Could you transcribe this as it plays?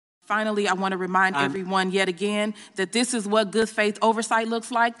Finally, I want to remind everyone yet again that this is what good faith oversight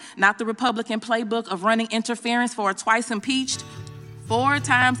looks like, not the Republican playbook of running interference for a twice impeached, 4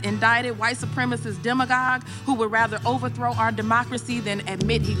 times indicted white supremacist demagogue who would rather overthrow our democracy than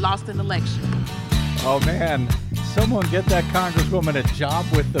admit he lost an election. Oh, man. Someone get that Congresswoman a job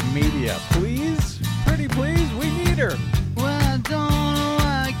with the media. Please? Pretty please? We need her. Well, I don't know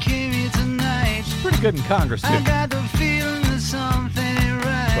why I came here tonight. She's pretty good in Congress, too. I got the feeling that something ain't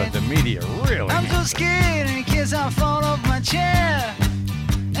right. But the media really I'm needs so her. scared in case I fall off my chair.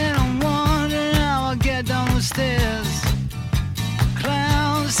 And I'm wondering how I'll get down the stairs.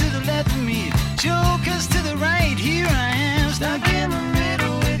 Clowns to the left of me, jokers to the right. Here I am, stuck in the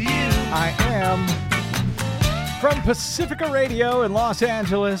middle with you. I am. From Pacifica Radio in Los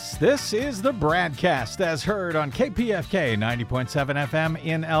Angeles, this is the BradCast, as heard on KPFK 90.7 FM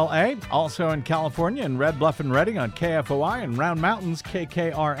in LA, also in California in Red Bluff and Redding on KFOI, and Round Mountains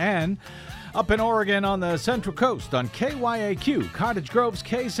KKRN, up in Oregon on the Central Coast on KYAQ, Cottage Grove's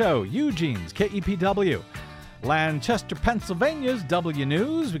KSO, Eugene's KEPW, Lancaster, Pennsylvania's W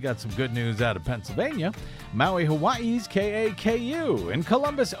News. We got some good news out of Pennsylvania. Maui, Hawaii's KAKU. In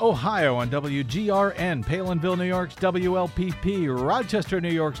Columbus, Ohio on WGRN. Palinville, New York's WLPP. Rochester,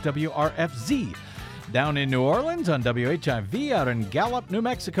 New York's WRFZ. Down in New Orleans on WHIV. Out in Gallup, New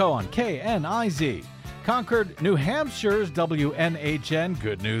Mexico on KNIZ. Concord, New Hampshire's WNHN.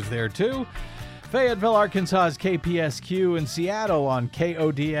 Good news there, too. Fayetteville, Arkansas's KPSQ, in Seattle on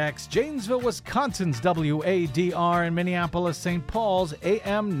KODX, Janesville, Wisconsin's WADR, and Minneapolis, St. Paul's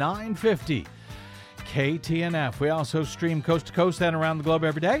AM 950. KTNF. We also stream coast to coast and around the globe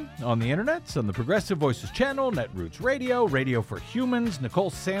every day on the internets, on the Progressive Voices channel, Netroots Radio, Radio for Humans,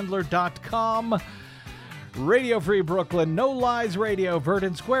 NicoleSandler.com, Radio Free Brooklyn, No Lies Radio,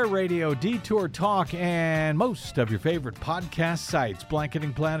 Verdant Square Radio, Detour Talk, and most of your favorite podcast sites,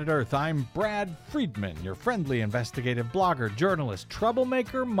 blanketing planet Earth. I'm Brad Friedman, your friendly investigative blogger, journalist,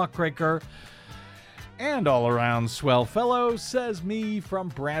 troublemaker, muckraker, and all-around swell fellow, says me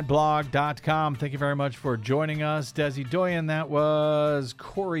from BradBlog.com. Thank you very much for joining us. Desi Doyen, that was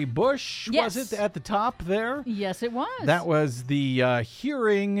Cori Bush, yes. Was it, at the top there? Yes, it was. That was the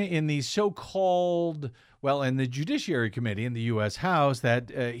hearing in the so-called, well, in the Judiciary Committee in the U.S. House,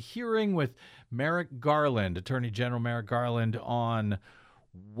 that hearing with Merrick Garland, Attorney General Merrick Garland, on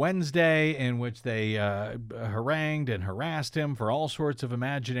Wednesday, in which they harangued and harassed him for all sorts of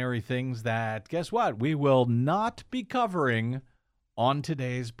imaginary things that, guess what, we will not be covering on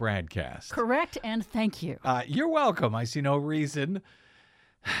today's BradCast. Correct, and thank you. You're welcome. I see no reason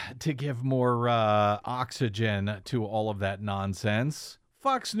to give more oxygen to all of that nonsense.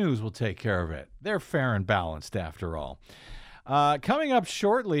 Fox News will take care of it. They're fair and balanced, after all. Coming up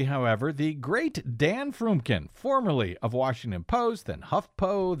shortly, however, the great Dan Froomkin, formerly of Washington Post, then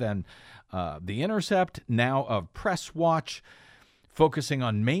HuffPo, then The Intercept, now of Press Watch, focusing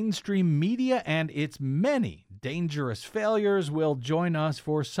on mainstream media and its many dangerous failures, will join us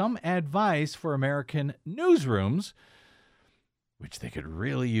for some advice for American newsrooms, which they could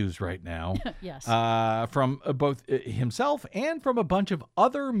really use right now. Yes. From both himself and from a bunch of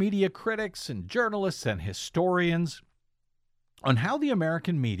other media critics and journalists and historians, on how the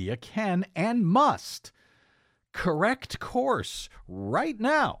American media can and must correct course right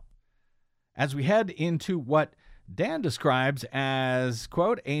now as we head into what Dan describes as,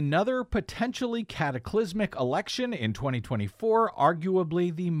 quote, another potentially cataclysmic election in 2024,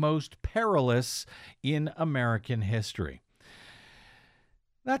 arguably the most perilous in American history.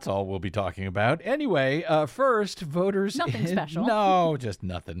 That's all we'll be talking about. Anyway, first, voters... Nothing special. No, just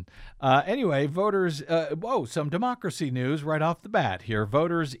nothing. Anyway, voters... some democracy news right off the bat here.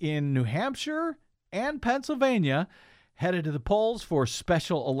 Voters in New Hampshire and Pennsylvania headed to the polls for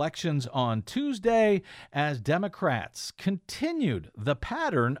special elections on Tuesday as Democrats continued the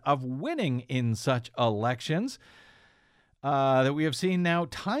pattern of winning in such elections that we have seen now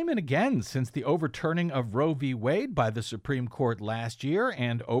time and again since the overturning of Roe v. Wade by the Supreme Court last year,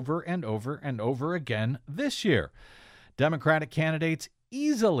 and over and over and over again this year. Democratic candidates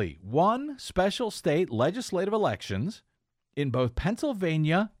easily won special state legislative elections in both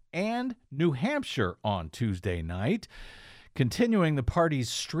Pennsylvania and New Hampshire on Tuesday night, continuing the party's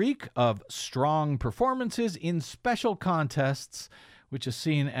streak of strong performances in special contests, which is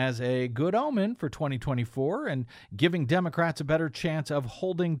seen as a good omen for 2024 and giving Democrats a better chance of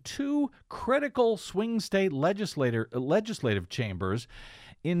holding two critical swing state legislative chambers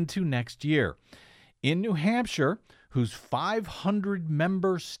into next year. In New Hampshire, whose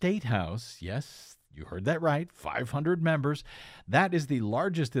 500-member state house, yes, You heard that right, 500 members. That is the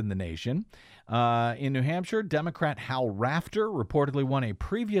largest in the nation. In New Hampshire, Democrat Hal Rafter reportedly won a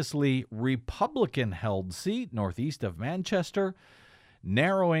previously Republican-held seat northeast of Manchester,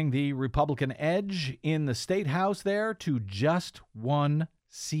 narrowing the Republican edge in the state house there to just one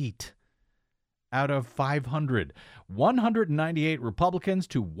seat out of 500. 198 Republicans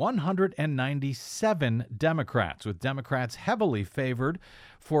to 197 Democrats, with Democrats heavily favored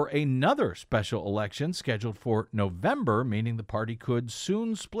for another special election scheduled for November, meaning the party could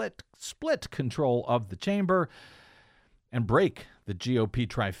soon split control of the chamber and break the GOP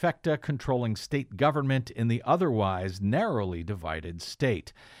trifecta controlling state government in the otherwise narrowly divided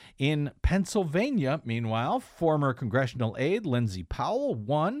state. In Pennsylvania, meanwhile, former congressional aide Lindsey Powell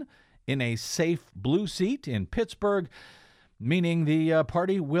won in a safe blue seat in Pittsburgh, meaning the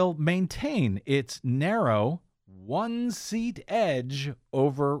party will maintain its narrow one-seat edge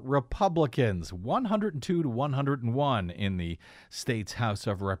over Republicans, 102 to 101 in the state's House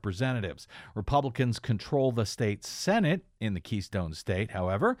of Representatives. Republicans control the state Senate in the Keystone State,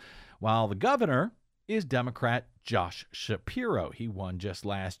 however, while the governor is Democrat Josh Shapiro. He won just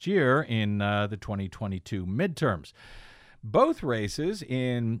last year in the 2022 midterms. Both races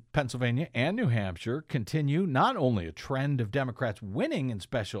in Pennsylvania and New Hampshire continue not only a trend of Democrats winning in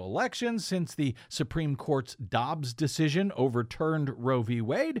special elections since the Supreme Court's Dobbs decision overturned Roe v.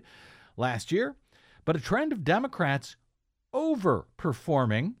 Wade last year, but a trend of Democrats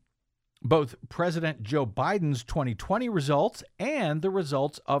overperforming both President Joe Biden's 2020 results and the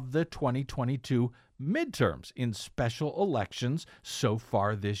results of the 2022 midterms in special elections so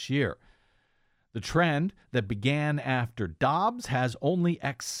far this year. The trend that began after Dobbs has only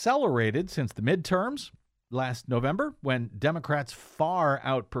accelerated since the midterms last November, when Democrats far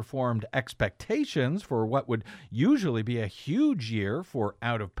outperformed expectations for what would usually be a huge year for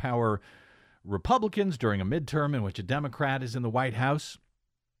out-of-power Republicans during a midterm in which a Democrat is in the White House.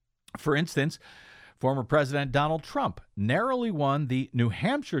 For instance, former President Donald Trump narrowly won the New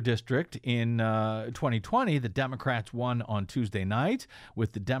Hampshire district in 2020. The Democrats won on Tuesday night,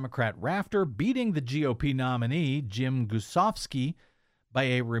 with the Democrat Rafter beating the GOP nominee, Jim Gusofsky, by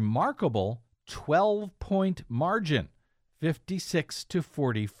a remarkable 12-point margin, 56 to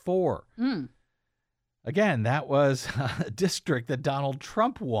 44. Again, that was a district that Donald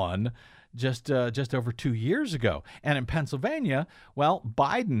Trump won just over 2 years ago. And in Pennsylvania, well,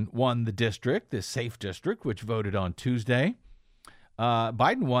 Biden won the district, the safe district, which voted on Tuesday.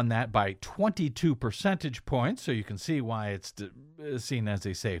 Biden won that by 22 percentage points, so you can see why it's seen as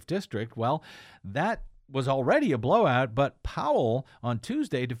a safe district. Well, that was already a blowout, but Powell on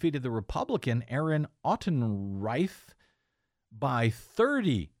Tuesday defeated the Republican Aaron Autenreith by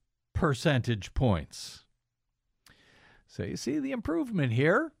 30 percentage points. So you see the improvement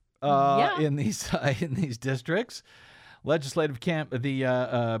here. In these districts. Heather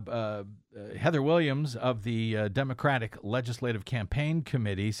Williams of the Democratic Legislative Campaign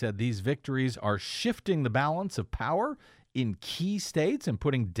Committee said these victories are shifting the balance of power in key states and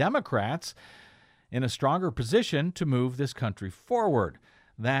putting Democrats in a stronger position to move this country forward.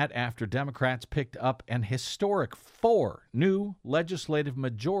 That after Democrats picked up an historic 4 new legislative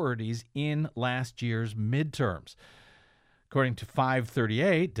majorities in last year's midterms. According to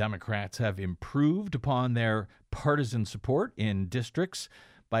 538, Democrats have improved upon their partisan support in districts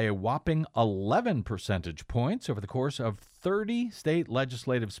by a whopping 11 percentage points over the course of 30 state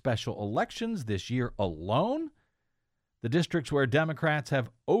legislative special elections this year alone. The districts where Democrats have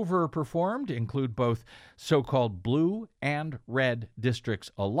overperformed include both so-called blue and red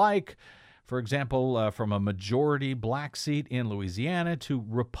districts alike. For example, from a majority black seat in Louisiana to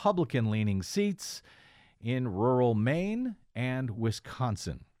Republican-leaning seats in rural Maine and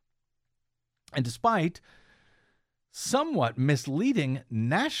Wisconsin. And despite somewhat misleading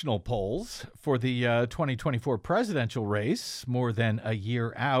national polls for the 2024 presidential race, more than a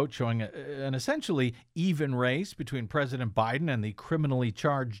year out, showing an essentially even race between President Biden and the criminally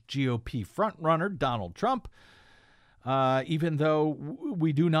charged GOP frontrunner Donald Trump, even though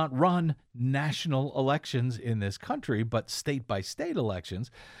we do not run national elections in this country, but state-by-state elections,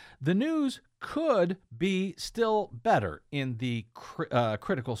 the news could be still better in the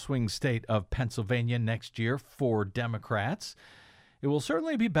critical swing state of Pennsylvania next year for Democrats. It will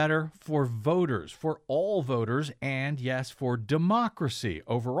certainly be better for voters, for all voters, and yes, for democracy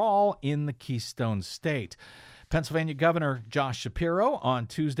overall in the Keystone State. Pennsylvania Governor Josh Shapiro on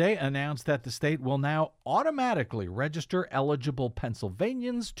Tuesday announced that the state will now automatically register eligible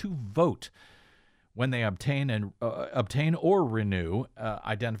Pennsylvanians to vote when they obtain or renew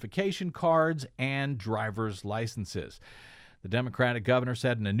identification cards and driver's licenses. The Democratic governor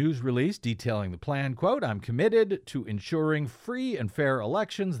said in a news release detailing the plan, quote, "I'm committed to ensuring free and fair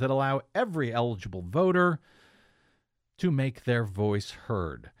elections that allow every eligible voter to make their voice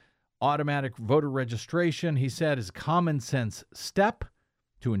heard. Automatic voter registration," he said, "is a common sense step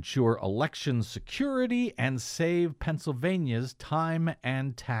to ensure election security and save Pennsylvania's time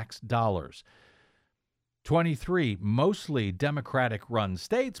and tax dollars." 23 mostly Democratic-run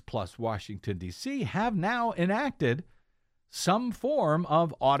states, plus Washington, D.C., have now enacted some form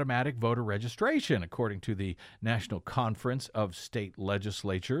of automatic voter registration, according to the National Conference of State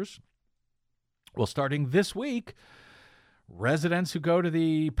Legislatures. Well, starting this week, residents who go to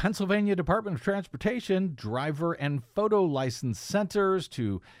the Pennsylvania Department of Transportation driver and photo license centers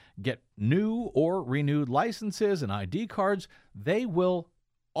to get new or renewed licenses and ID cards, they will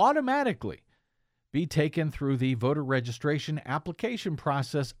automatically be taken through the voter registration application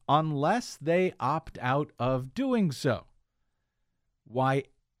process unless they opt out of doing so. Why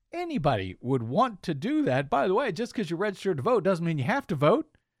anybody would want to do that, by the way, just because you're registered to vote doesn't mean you have to vote.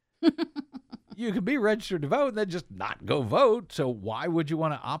 You could be registered to vote and then just not go vote. So why would you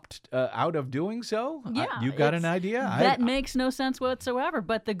want to opt out of doing so? Yeah, you got an idea? That makes no sense whatsoever.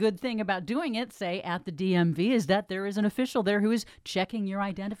 But the good thing about doing it, say, at the DMV, is that there is an official there who is checking your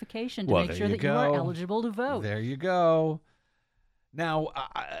identification to make sure that you are eligible to vote. There you go. Now,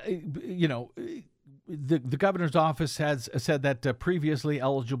 the governor's office has said that previously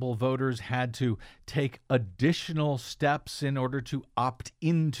eligible voters had to take additional steps in order to opt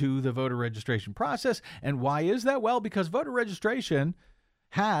into the voter registration process. And why is that? Well, because voter registration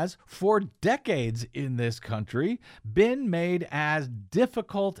has, for decades in this country, been made as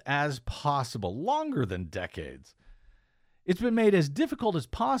difficult as possible, longer than decades. It's been made as difficult as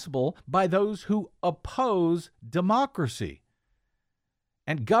possible by those who oppose democracy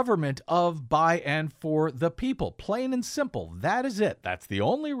and government of, by, and for the people. Plain and simple. That is it. That's the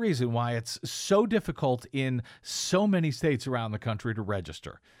only reason why it's so difficult in so many states around the country to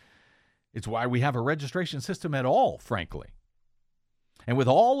register. It's why we have a registration system at all, frankly. And with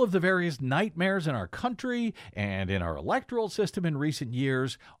all of the various nightmares in our country and in our electoral system in recent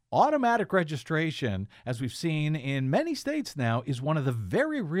years, automatic registration, as we've seen in many states now, is one of the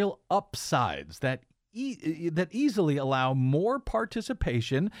very real upsides that easily allow more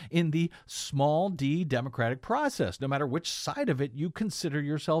participation in the small d democratic process, no matter which side of it you consider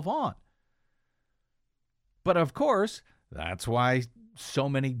yourself on. But of course, that's why so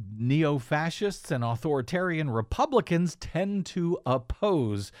many neo-fascists and authoritarian Republicans tend to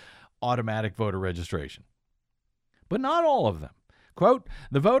oppose automatic voter registration. But not all of them. Quote,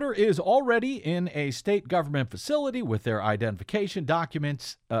 "The voter is already in a state government facility with their identification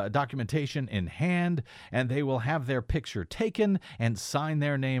documentation in hand, and they will have their picture taken and sign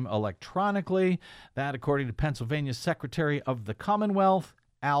their name electronically." That, according to Pennsylvania's Secretary of the Commonwealth,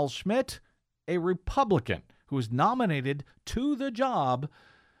 Al Schmidt, a Republican who was nominated to the job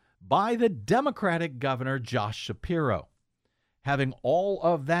by the Democratic governor, Josh Shapiro. Having all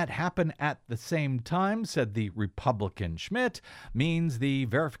of that happen at the same time, said the Republican Schmidt, means the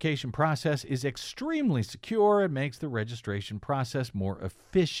verification process is extremely secure and makes the registration process more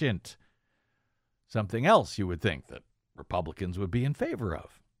efficient. Something else you would think that Republicans would be in favor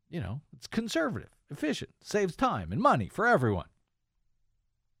of. You know, it's conservative, efficient, saves time and money for everyone.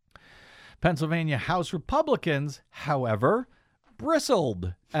 Pennsylvania House Republicans, however,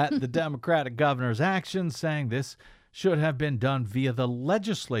 bristled at the Democratic governor's actions, saying this should have been done via the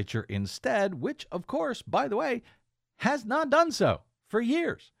legislature instead, which, of course, by the way, has not done so for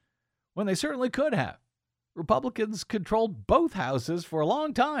years, when they certainly could have. Republicans controlled both houses for a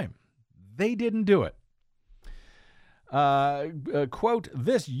long time. They didn't do it. Quote,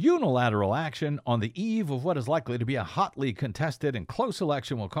 "This unilateral action on the eve of what is likely to be a hotly contested and close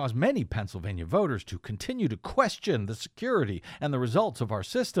election will cause many Pennsylvania voters to continue to question the security and the results of our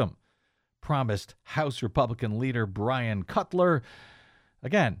system," promised House Republican leader Brian Cutler,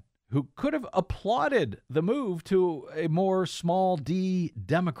 again, who could have applauded the move to a more small d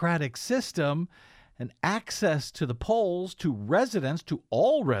democratic system and access to the polls to residents, to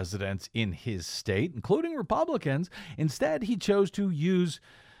all residents in his state, including Republicans. Instead, he chose to use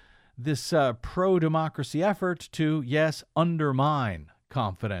this pro-democracy effort to, yes, undermine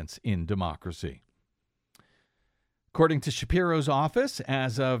confidence in democracy. According to Shapiro's office,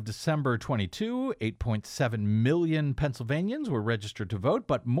 as of December 22, 8.7 million Pennsylvanians were registered to vote,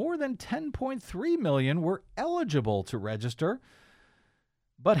 but more than 10.3 million were eligible to register,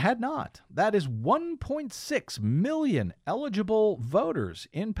 but had not. That is 1.6 million eligible voters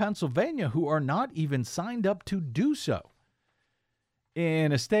in Pennsylvania who are not even signed up to do so.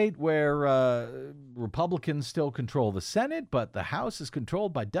 in a state where Republicans still control the Senate, but the House is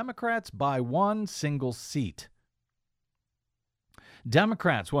controlled by Democrats by one single seat.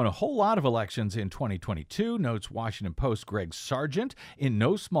 Democrats won a whole lot of elections in 2022, notes Washington Post Greg Sargent, in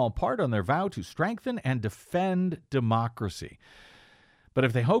no small part on their vow to strengthen and defend democracy. But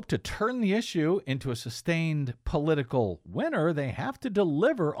if they hope to turn the issue into a sustained political winner, they have to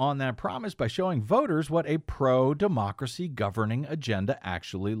deliver on that promise by showing voters what a pro-democracy governing agenda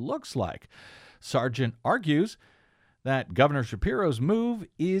actually looks like. Sargent argues that Governor Shapiro's move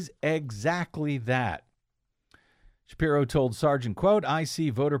is exactly that. Shapiro told Sargent, quote, "I see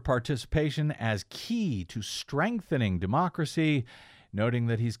voter participation as key to strengthening democracy," noting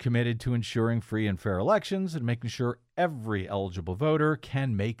that he's committed to ensuring free and fair elections and making sure every eligible voter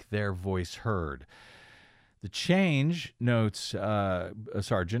can make their voice heard. The change, notes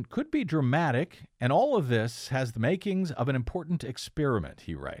Sargent, could be dramatic, and all of this has the makings of an important experiment,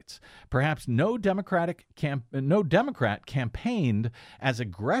 he writes. Perhaps no Democrat campaigned as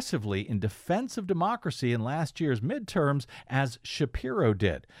aggressively in defense of democracy in last year's midterms as Shapiro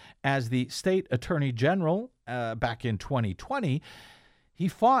did. As the state attorney general back in 2020, he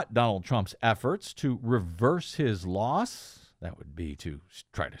fought Donald Trump's efforts to reverse his loss. That would be to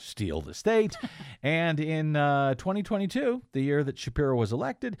try to steal the state. And in 2022, the year that Shapiro was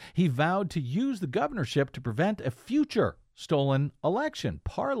elected, he vowed to use the governorship to prevent a future stolen election,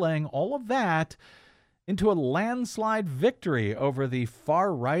 parlaying all of that into a landslide victory over the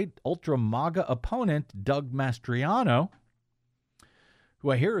far-right ultra-MAGA opponent, Doug Mastriano,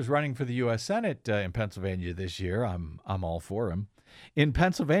 who I hear is running for the U.S. Senate in Pennsylvania this year. I'm all for him. In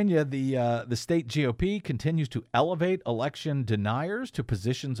Pennsylvania, the state GOP continues to elevate election deniers to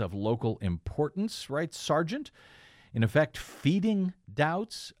positions of local importance, writes Sargent, in effect feeding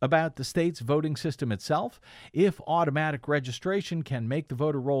doubts about the state's voting system itself. If automatic registration can make the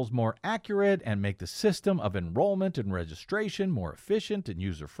voter rolls more accurate and make the system of enrollment and registration more efficient and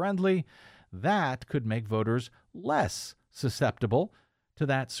user-friendly, that could make voters less susceptible to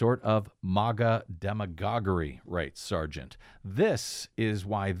that sort of MAGA demagoguery, writes Sargent. This is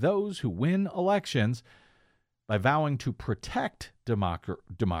why those who win elections by vowing to protect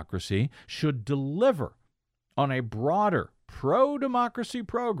democracy should deliver on a broader pro-democracy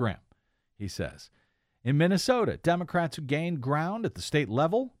program, he says. In Minnesota, Democrats who gained ground at the state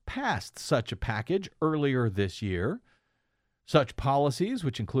level passed such a package earlier this year. Such policies,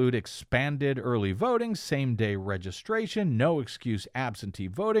 which include expanded early voting, same-day registration, no-excuse absentee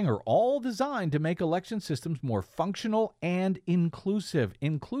voting, are all designed to make election systems more functional and inclusive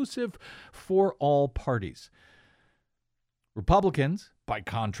for all parties. Republicans, by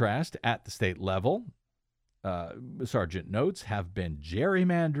contrast, at the state level, Sargent notes, have been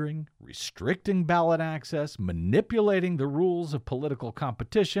gerrymandering, restricting ballot access, manipulating the rules of political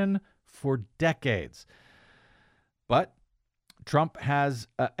competition for decades. But Trump has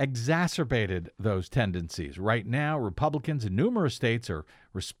exacerbated those tendencies. Right now, Republicans in numerous states are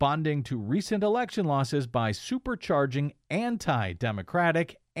responding to recent election losses by supercharging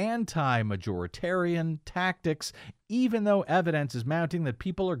anti-democratic, anti-majoritarian tactics, even though evidence is mounting that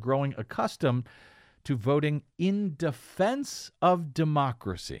people are growing accustomed to voting in defense of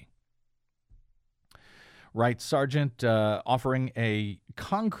democracy. Writes Sargent, offering a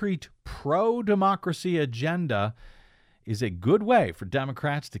concrete pro-democracy agenda is a good way for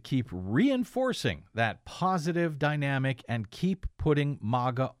Democrats to keep reinforcing that positive dynamic and keep putting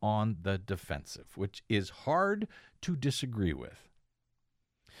MAGA on the defensive, which is hard to disagree with.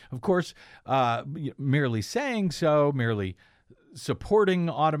 Of course, merely saying so, merely supporting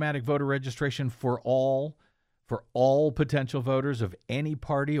automatic voter registration for all potential voters of any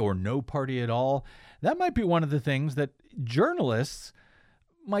party or no party at all, that might be one of the things that journalists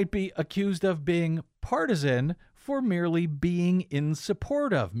might be accused of being partisan for merely being in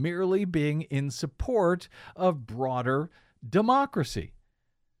support of broader democracy.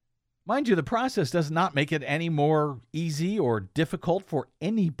 Mind you, the process does not make it any more easy or difficult for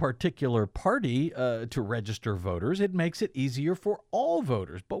any particular party to register voters. It makes it easier for all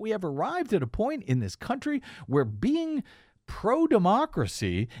voters. But we have arrived at a point in this country where being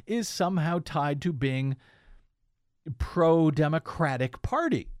pro-democracy is somehow tied to being pro-democratic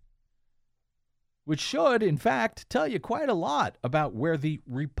party, which should, in fact, tell you quite a lot about where the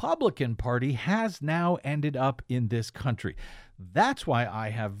Republican Party has now ended up in this country. That's why I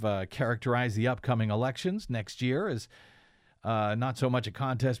have characterized the upcoming elections next year as not so much a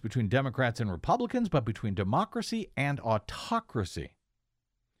contest between Democrats and Republicans, but between democracy and autocracy.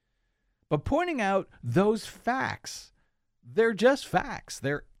 But pointing out those facts, they're just facts.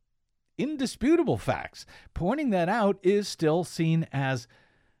 They're indisputable facts. Pointing that out is still seen as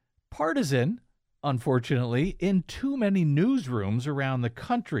partisan, unfortunately, in too many newsrooms around the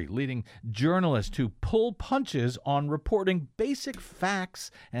country, leading journalists to pull punches on reporting basic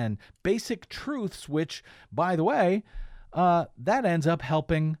facts and basic truths, which, by the way, that ends up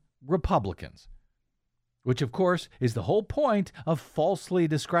helping Republicans, which, of course, is the whole point of falsely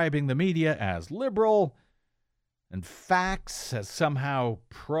describing the media as liberal and facts as somehow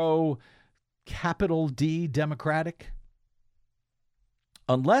pro-capital D Democratic.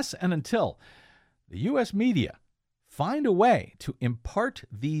 Unless and until the U.S. media find a way to impart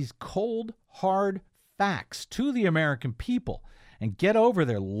these cold, hard facts to the American people and get over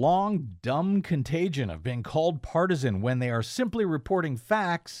their long, dumb contagion of being called partisan when they are simply reporting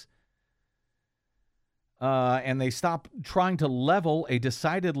facts, and they stop trying to level a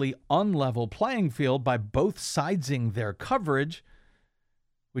decidedly unlevel playing field by both sidesing their coverage,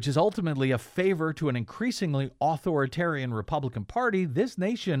 which is ultimately a favor to an increasingly authoritarian Republican Party, this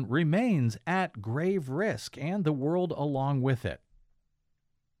nation remains at grave risk, and the world along with it.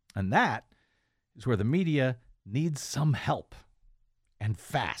 And that is where the media needs some help, and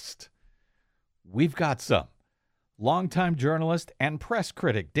fast. We've got some. Longtime journalist and press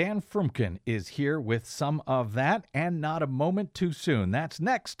critic Dan Froomkin is here with some of that, and not a moment too soon. That's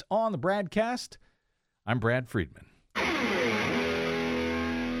next on the BradCast. I'm Brad Friedman.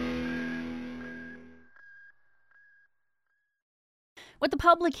 What the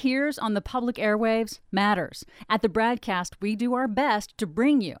public hears on the public airwaves matters. At the BradCast, we do our best to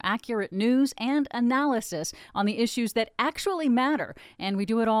bring you accurate news and analysis on the issues that actually matter, and we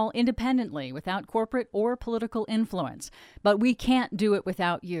do it all independently, without corporate or political influence. But we can't do it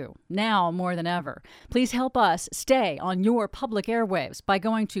without you, now more than ever. Please help us stay on your public airwaves by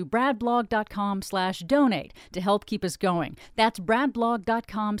going to bradblog.com/donate to help keep us going. That's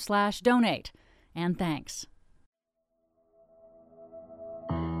bradblog.com/donate. And thanks.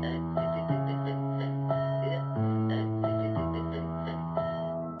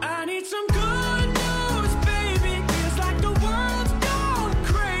 I need some good news, baby. Feels like the world's gone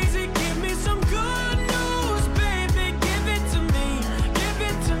crazy. Give me some good news, baby. Give it to me. Give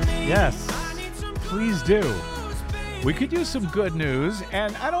it to me. Yes, please do. We could use some good news,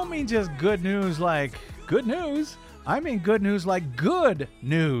 and I don't mean just good news like good news. I mean good news like good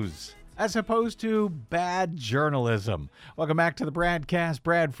news, as opposed to bad journalism. Welcome back to the BradCast.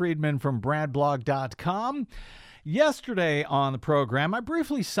 Brad Friedman from bradblog.com. Yesterday on the program, I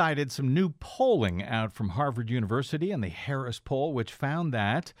briefly cited some new polling out from Harvard University and the Harris poll, which found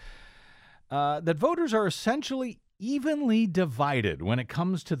that voters are essentially evenly divided when it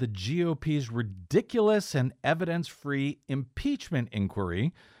comes to the GOP's ridiculous and evidence-free impeachment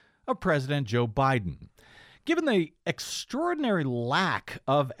inquiry of President Joe Biden. Given the extraordinary lack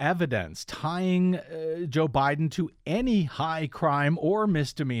of evidence tying Joe Biden to any high crime or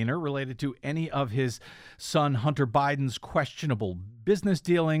misdemeanor related to any of his son Hunter Biden's questionable business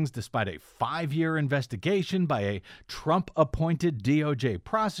dealings, despite a 5-year investigation by a Trump-appointed DOJ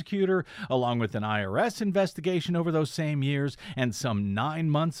prosecutor, along with an IRS investigation over those same years, and some 9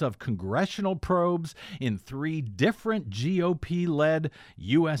 months of congressional probes in 3 different GOP-led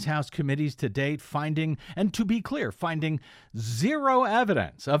U.S. House committees to date, finding, and to be clear, finding zero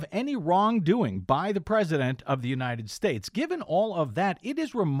evidence of any wrongdoing by the President of the United States. Given all of that, it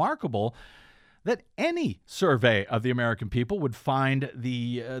is remarkable that any survey of the American people would find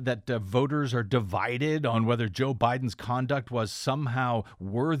that voters are divided on whether Joe Biden's conduct was somehow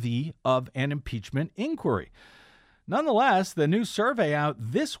worthy of an impeachment inquiry. Nonetheless, the new survey out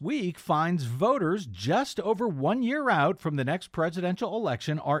this week finds voters just over 1 year out from the next presidential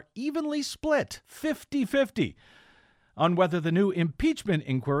election are evenly split, 50-50, on whether the new impeachment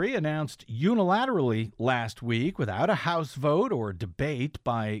inquiry, announced unilaterally last week without a House vote or debate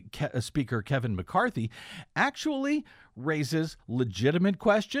by Speaker Kevin McCarthy, actually raises legitimate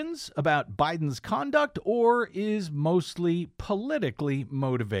questions about Biden's conduct or is mostly politically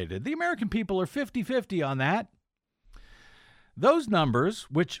motivated. The American people are 50-50 on that. Those numbers,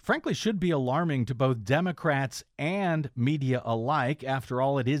 which frankly should be alarming to both Democrats and media alike, after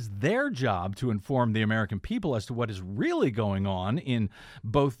all, it is their job to inform the American people as to what is really going on in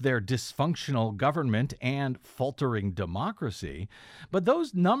both their dysfunctional government and faltering democracy. But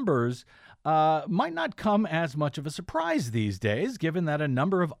those numbers might not come as much of a surprise these days, given that a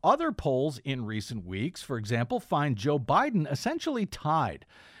number of other polls in recent weeks, for example, find Joe Biden essentially tied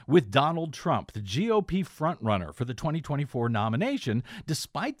with Donald Trump, the GOP frontrunner for the 2024 nomination,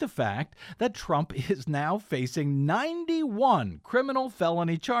 despite the fact that Trump is now facing 91 criminal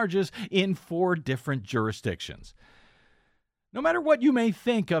felony charges in 4 different jurisdictions. No matter what you may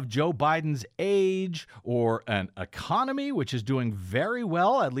think of Joe Biden's age or an economy which is doing very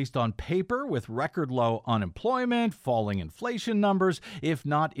well, at least on paper, with record low unemployment, falling inflation numbers, if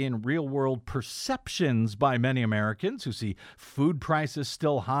not in real-world perceptions by many Americans who see food prices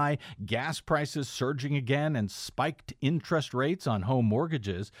still high, gas prices surging again, and spiked interest rates on home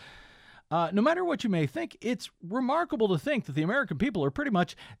mortgages, no matter what you may think, it's remarkable to think that the American people are pretty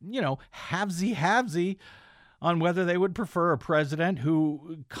much, halvesy on whether they would prefer a president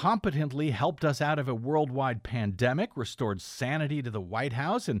who competently helped us out of a worldwide pandemic, restored sanity to the White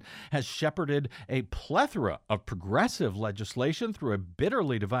House, and has shepherded a plethora of progressive legislation through a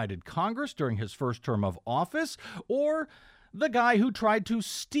bitterly divided Congress during his first term of office, or the guy who tried to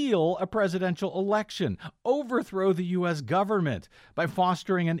steal a presidential election, overthrow the U.S. government by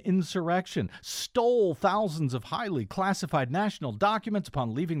fostering an insurrection, stole thousands of highly classified national documents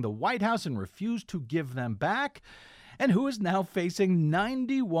upon leaving the White House and refused to give them back, and who is now facing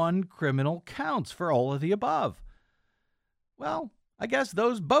 91 criminal counts for all of the above. Well, I guess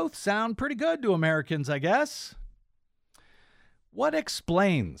those both sound pretty good to Americans, I guess. What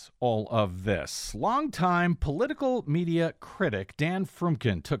explains all of this? Longtime political media critic Dan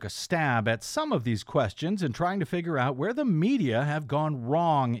Froomkin took a stab at some of these questions in trying to figure out where the media have gone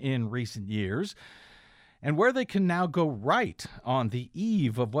wrong in recent years and where they can now go right on the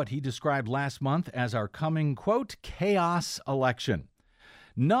eve of what he described last month as our coming, quote, chaos election.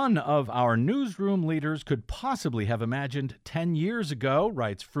 None of our newsroom leaders could possibly have imagined 10 years ago,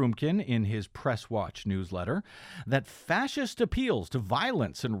 writes Froomkin in his Press Watch newsletter, that fascist appeals to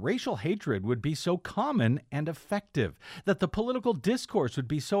violence and racial hatred would be so common and effective, that the political discourse would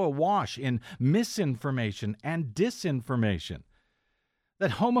be so awash in misinformation and disinformation,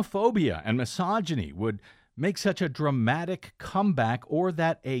 that homophobia and misogyny would make such a dramatic comeback, or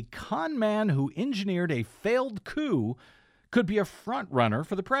that a con man who engineered a failed coup could be a front-runner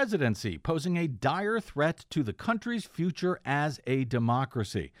for the presidency, posing a dire threat to the country's future as a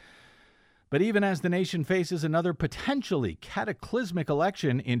democracy. But even as the nation faces another potentially cataclysmic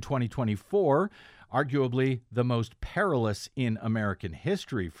election in 2024, arguably the most perilous in American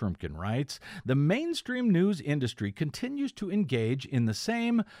history, Froomkin writes, the mainstream news industry continues to engage in the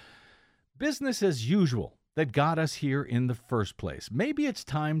same business as usual that got us here in the first place. Maybe it's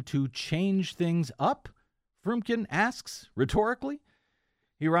time to change things up? Froomkin asks, rhetorically.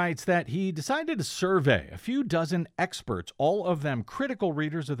 He writes that he decided to survey a few dozen experts, all of them critical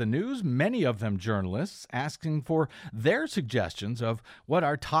readers of the news, many of them journalists, asking for their suggestions of what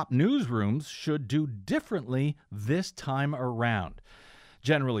our top newsrooms should do differently this time around.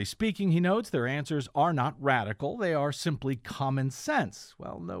 Generally speaking, he notes, their answers are not radical. They are simply common sense.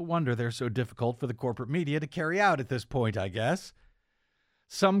 Well, no wonder they're so difficult for the corporate media to carry out at this point, I guess.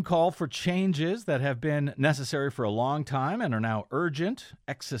 Some call for changes that have been necessary for a long time and are now urgent,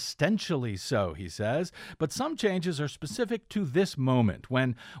 existentially so, he says. But some changes are specific to this moment,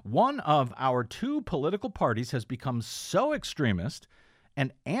 when one of our two political parties has become so extremist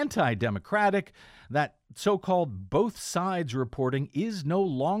and anti-democratic that so-called both sides reporting is no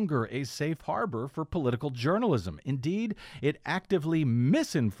longer a safe harbor for political journalism. Indeed, it actively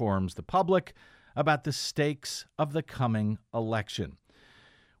misinforms the public about the stakes of the coming election,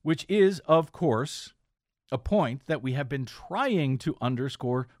 which is, of course, a point that we have been trying to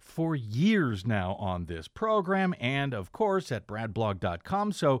underscore for years now on this program and, of course, at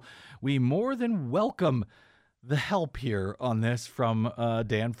bradblog.com. So we more than welcome the help here on this from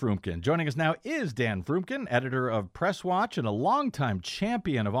Dan Froomkin. Joining us now is Dan Froomkin, editor of Press Watch and a longtime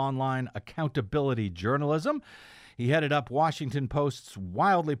champion of online accountability journalism. He headed up Washington Post's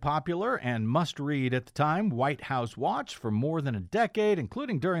wildly popular and must-read at the time White House Watch for more than a decade,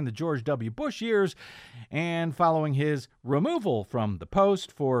 including during the George W. Bush years, and following his removal from the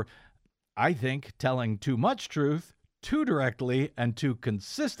Post for, I think, telling too much truth, too directly, and too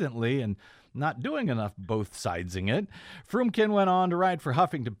consistently, and not doing enough both sidesing it. Froomkin went on to write for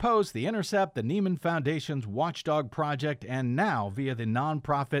Huffington Post, The Intercept, the Neiman Foundation's Watchdog Project, and now via the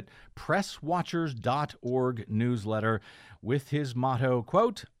nonprofit PressWatchers.org newsletter with his motto,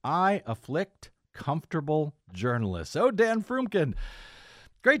 quote, I afflict comfortable journalists. So, Dan Froomkin,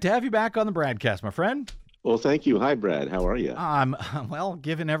 great to have you back on the BradCast, my friend. Well, thank you. Hi, Brad. How are you? Well,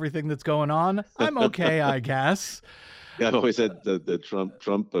 given everything that's going on, I'm okay, I guess. Yeah, I've always said the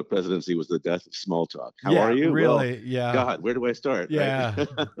Trump presidency was the death of small talk. How are you? Really? Well, yeah. God, where do I start? Yeah.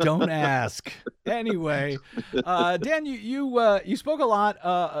 Right? Don't ask. Anyway, Dan, you spoke a lot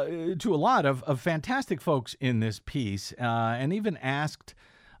to a lot of fantastic folks in this piece, and even asked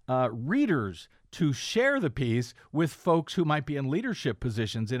readers to share the piece with folks who might be in leadership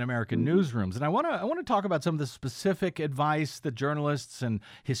positions in American newsrooms. And I want to talk about some of the specific advice that journalists and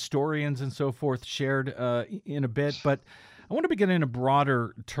historians and so forth shared in a bit, but I want to begin in a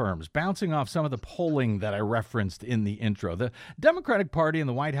broader terms, bouncing off some of the polling that I referenced in the intro. The Democratic Party in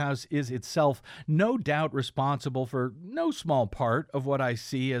the White House is itself no doubt responsible for no small part of what I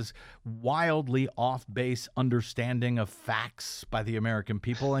see as wildly off-base understanding of facts by the American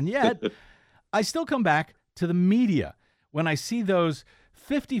people. And yet, I still come back to the media when I see those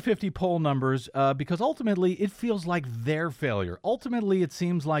 50-50 poll numbers because ultimately it feels like their failure. Ultimately, it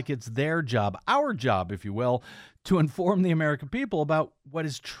seems like it's their job, our job, if you will, to inform the American people about what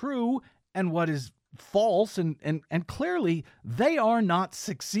is true and what is false. And clearly, they are not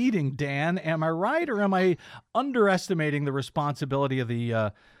succeeding, Dan. Am I right, or am I underestimating the responsibility of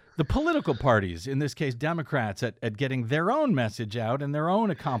the political parties, in this case Democrats, at getting their own message out and their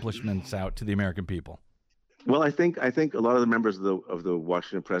own accomplishments out to the American people? Well, I think a lot of the members of the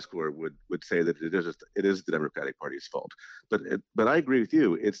Washington Press Corps would say that it is the Democratic Party's fault. But I agree with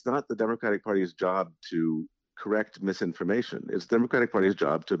you. It's not the Democratic Party's job to correct misinformation. It's the Democratic Party's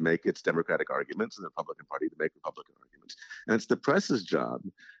job to make its Democratic arguments, and the Republican Party to make Republican arguments. And it's the press's job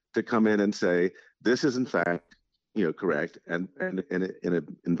to come in and say this is in fact correct, and in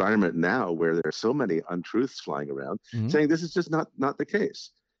an environment now where there are so many untruths flying around, saying this is just not the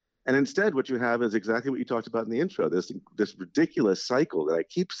case. And instead, what you have is exactly what you talked about in the intro, this ridiculous cycle that I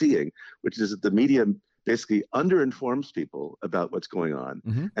keep seeing, which is that the media basically underinforms people about what's going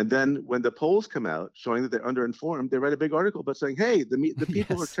on. And then when the polls come out showing that they're underinformed, they write a big article about saying, hey, the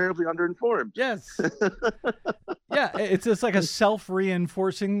people are terribly underinformed. Yes. Yeah, it's just like a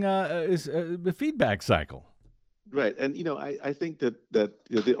self-reinforcing feedback cycle. Right. And, I think that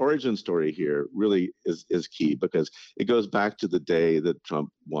the origin story here really is key, because it goes back to the day that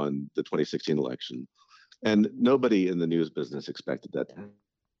Trump won the 2016 election. And nobody in the news business expected that.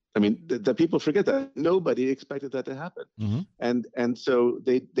 I mean, the people forget that. Nobody expected that to happen. And so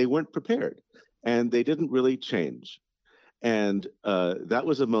they weren't prepared, and they didn't really change. And that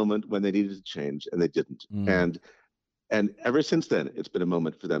was a moment when they needed to change, and they didn't. And ever since then, it's been a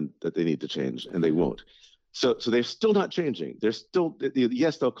moment for them that they need to change, and they won't. So they're still not changing. They're still,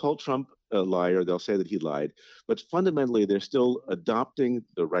 yes, they'll call Trump a liar. They'll say that he lied. But fundamentally, they're still adopting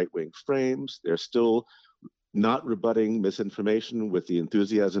the right-wing frames. They're still not rebutting misinformation with the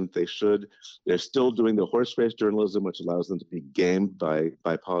enthusiasm they should. They're still doing the horse race journalism, which allows them to be gamed by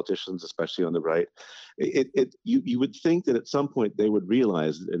politicians, especially on the right. You would think that at some point they would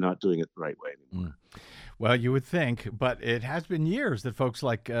realize that they're not doing it the right way anymore. Well, you would think, but it has been years that folks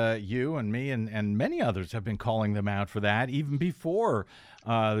like you and me and many others have been calling them out for that, even before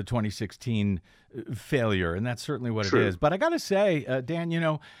the 2016 failure, and that's certainly what True. it is. But I got to say,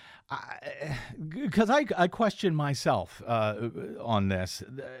 Dan, because I question myself on this.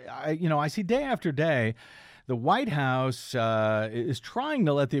 I see day after day the White House is trying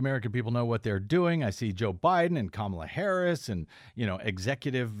to let the American people know what they're doing. I see Joe Biden and Kamala Harris and,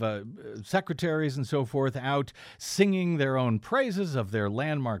 executive secretaries and so forth out singing their own praises of their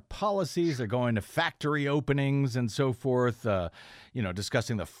landmark policies. They're going to factory openings and so forth,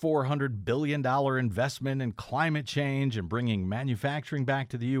 discussing the $400 billion investment in climate change and bringing manufacturing back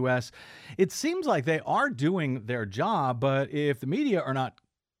to the U.S. It seems like they are doing their job, but if the media are not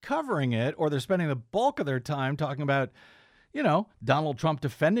covering it, or they're spending the bulk of their time talking about, Donald Trump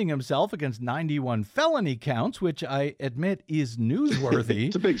defending himself against 91 felony counts, which I admit is newsworthy.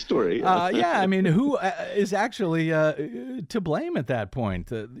 It's a big story. Yeah, I mean, who is actually to blame at that point?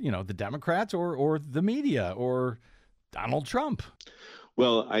 The Democrats or the media or Donald Trump?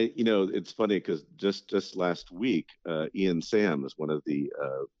 Well, it's funny because just last week, Ian Sams, one of the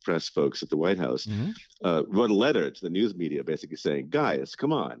press folks at the White House, wrote a letter to the news media basically saying, guys,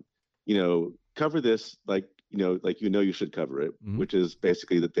 come on, cover this like you should cover it, which is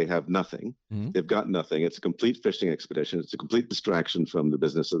basically that they have nothing. They've got nothing. It's a complete fishing expedition. It's a complete distraction from the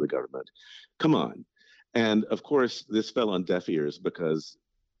business of the government. Come on. And of course, this fell on deaf ears because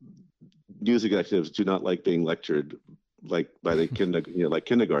news executives do not like being lectured like by the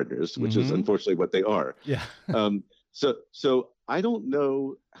kindergartners, which is unfortunately what they are. Yeah. So I don't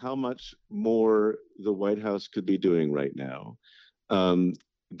know how much more the White House could be doing right now,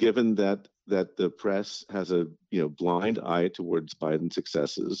 given that the press has a blind eye towards Biden's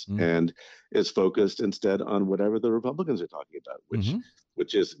successes and is focused instead on whatever the Republicans are talking about,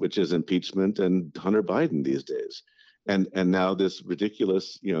 which is impeachment and Hunter Biden these days, and now this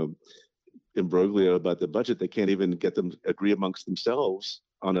ridiculous imbroglio about the budget. They can't even get them agree amongst themselves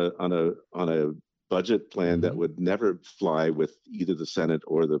on a budget plan that would never fly with either the Senate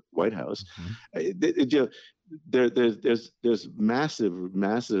or the White House. You know, there's massive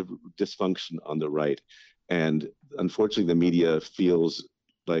dysfunction on the right, and unfortunately, the media feels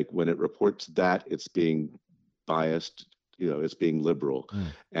like when it reports that, it's being biased. You know, it's being liberal,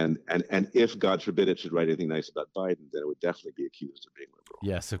 and if, God forbid, it should write anything nice about Biden, then it would definitely be accused of being liberal.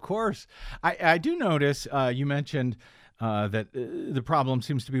 Yes, of course. I do notice you mentioned that the problem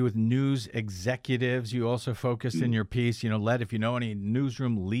seems to be with news executives. You also focused in your piece, let if you know any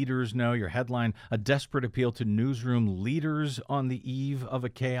newsroom leaders know, your headline, a desperate appeal to newsroom leaders on the eve of a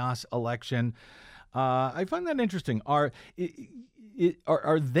chaos election. I find that interesting. Are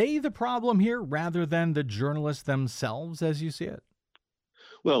they the problem here rather than the journalists themselves, as you see it?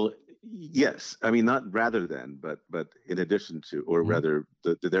 Well, yes. I mean, not rather than, but in addition to, or rather,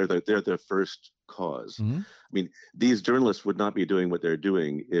 they're their first cause. I mean, these journalists would not be doing what they're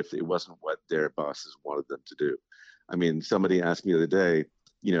doing if it wasn't what their bosses wanted them to do. I mean, somebody asked me the other day,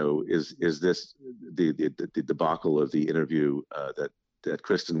 is this the debacle of the interview that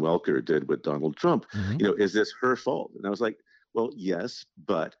Kristen Welker did with Donald Trump? Is this her fault? And I was like, well, yes,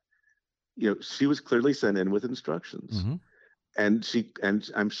 but she was clearly sent in with instructions.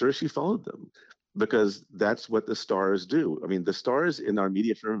 And I'm sure she followed them, because that's what the stars do. I mean, the stars in our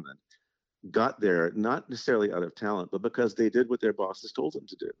media firmament got there not necessarily out of talent, but because they did what their bosses told them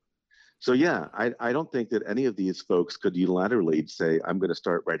to do. So yeah, I don't think that any of these folks could unilaterally say, I'm going to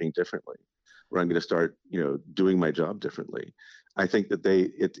start writing differently, or I'm going to start, doing my job differently. I think that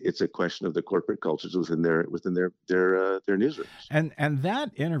it's a question of the corporate cultures within their newsrooms. And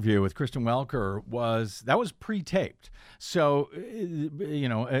that interview with Kristen Welker was pre-taped. So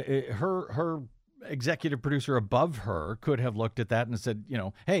her executive producer above her could have looked at that and said,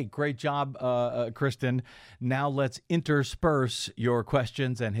 hey, great job, Kristen. Now let's intersperse your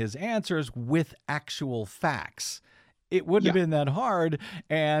questions and his answers with actual facts. It wouldn't have been that hard.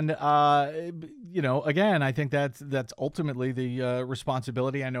 And, again, I think that's ultimately the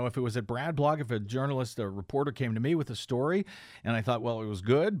responsibility. I know if it was at Brad Blog, if a journalist, a reporter came to me with a story and I thought, well, it was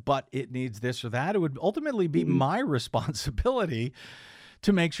good, but it needs this or that, it would ultimately be my responsibility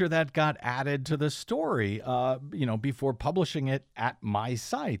to make sure that got added to the story, before publishing it at my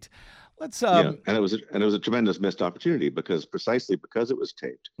site. And it was a tremendous missed opportunity, because precisely because it was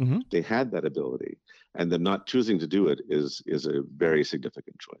taped, they had that ability, and them not choosing to do it is a very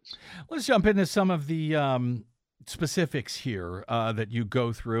significant choice. Let's jump into some of the specifics here that you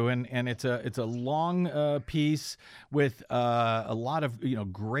go through, and it's a long piece with a lot of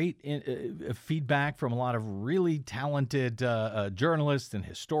great feedback from a lot of really talented journalists and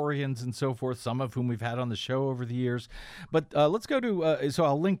historians and so forth, some of whom we've had on the show over the years. But let's go to so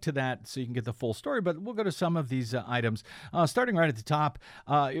I'll link to that so you can get the full story, but we'll go to some of these items starting right at the top.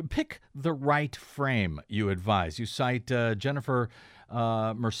 Pick the right frame, you advise. You cite Jennifer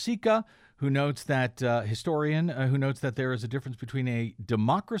Mercica, who notes that historian who notes that there is a difference between a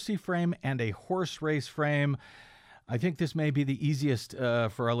democracy frame and a horse race frame. I think this may be the easiest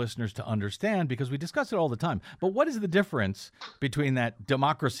for our listeners to understand, because we discuss it all the time. But what is the difference between that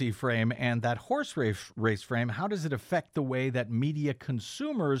democracy frame and that horse race frame? How does it affect the way that media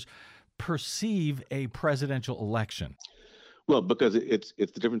consumers perceive a presidential election? Well, because it's the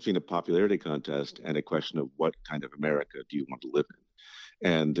difference between a popularity contest and a question of what kind of America do you want to live in.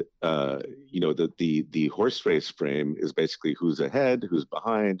 And the horse race frame is basically who's ahead, who's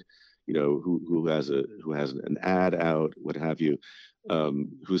behind, who has an ad out, what have you,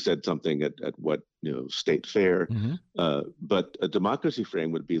 who said something at what state fair. But a democracy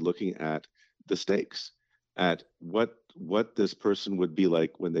frame would be looking at the stakes, at what this person would be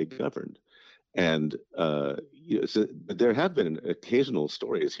like when they governed. And so there have been occasional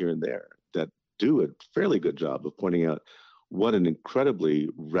stories here and there that do a fairly good job of pointing out what an incredibly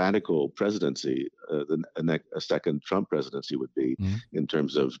radical presidency a second Trump presidency would be in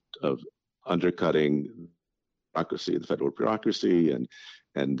terms of undercutting bureaucracy, the federal bureaucracy,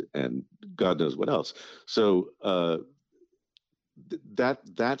 and God knows what else. So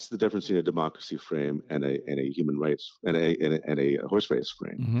that's the difference between a democracy frame and a human rights and a horse race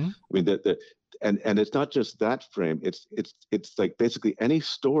frame. I mean and it's not just that frame. It's like basically any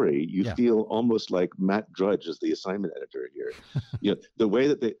story you feel almost like Matt Drudge is the assignment editor here. The way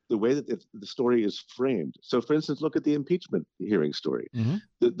that the story is framed. So, for instance, look at the impeachment hearing story.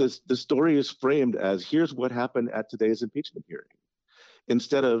 The story is framed as, here's what happened at today's impeachment hearing,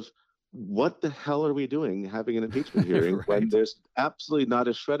 instead of, what the hell are we doing having an impeachment hearing right. when there's absolutely not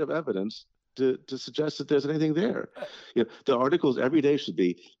a shred of evidence to suggest that there's anything there? The articles every day should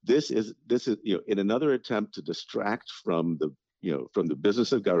be, this is in another attempt to distract from the from the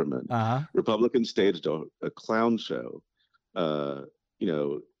business of government, Republicans staged a clown show,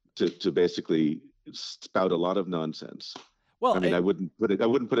 to basically spout a lot of nonsense. Well, I mean, I wouldn't put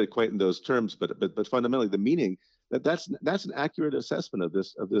it quite in those terms, but fundamentally the meaning that's an accurate assessment of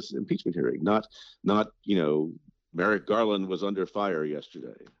this impeachment hearing, not Merrick Garland was under fire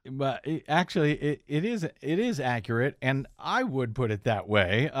yesterday. But it is accurate, and I would put it that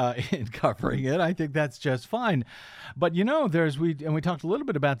way in covering it. I think that's just fine. But we talked a little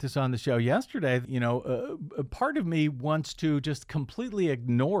bit about this on the show yesterday. A part of me wants to just completely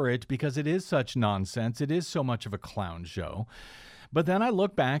ignore it because it is such nonsense. It is so much of a clown show. But then I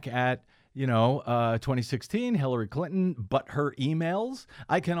look back at 2016, Hillary Clinton, but her emails.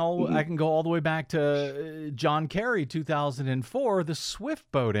 I can go all the way back to John Kerry, 2004, the Swift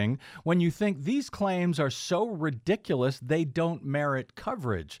boating. When you think these claims are so ridiculous, they don't merit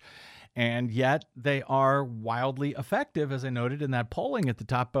coverage. And yet they are wildly effective, as I noted in that polling at the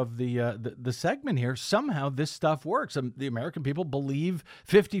top of the segment here. Somehow this stuff works. The American people believe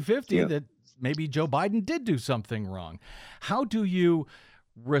 50-50 that maybe Joe Biden did do something wrong. How do you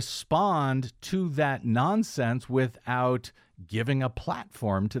respond to that nonsense without giving a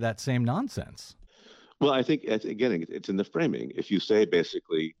platform to that same nonsense? Well, I think, again, it's in the framing. If you say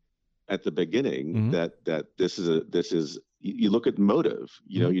basically at the beginning that this is you look at motive,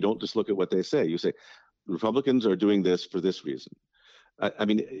 you don't just look at what they say. You say Republicans are doing this for this reason. I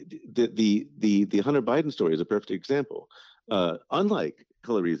mean, the Hunter Biden story is a perfect example. Unlike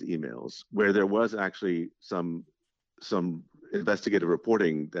Hillary's emails, where there was actually some investigative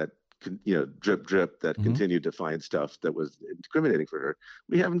reporting that drip that continued to find stuff that was incriminating for her.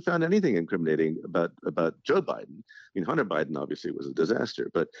 We haven't found anything incriminating about Joe Biden. I mean, Hunter Biden obviously was a disaster,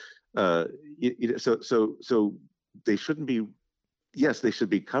 but so they shouldn't be. Yes, they should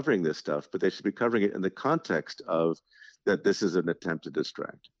be covering this stuff, but they should be covering it in the context of that this is an attempt to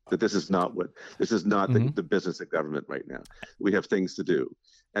distract. That this is not the business of government right now. We have things to do,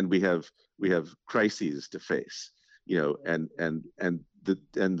 and we have crises to face. And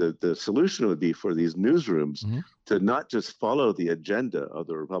the solution would be for these newsrooms to not just follow the agenda of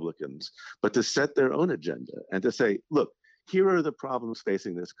the Republicans, but to set their own agenda and to say, look, here are the problems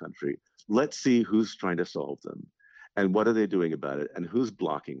facing this country. Let's see who's trying to solve them, and what are they doing about it, and who's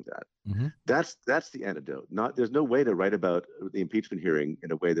blocking that. That's the antidote. There's no way to write about the impeachment hearing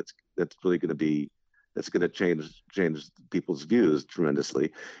in a way that's really going to change people's views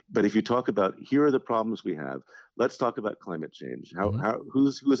tremendously. But if you talk about, here are the problems we have, let's talk about climate change.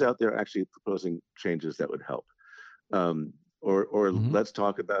 Who's out there actually proposing changes that would help? Let's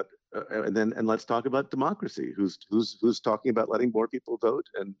talk about and let's talk about democracy. Who's talking about letting more people vote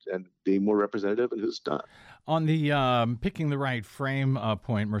and being more representative, and who's not? On the picking the right frame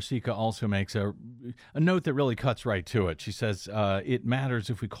point, Mersika also makes a note that really cuts right to it. She says it matters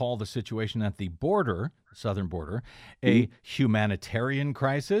if we call the situation at the border, southern border, a humanitarian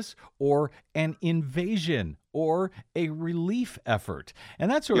crisis or an invasion or a relief effort.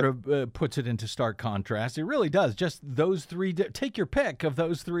 And that sort of puts it into stark contrast. It really does. Just those three, take your pick of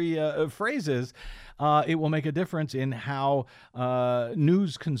those three phrases. It will make a difference in how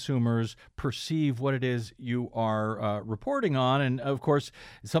news consumers perceive what it is you are reporting on. And of course,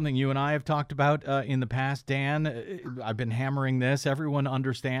 something you and I have talked about in the past, Dan, I've been hammering this. Everyone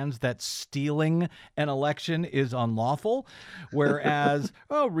understands that stealing an election is unlawful, whereas,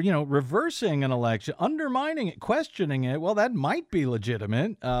 reversing an election, undermining it, questioning it, well, that might be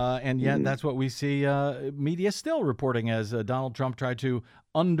legitimate. And yet that's what we see media still reporting as Donald Trump tried to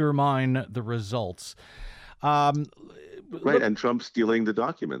undermine the results. Right, and Trump stealing the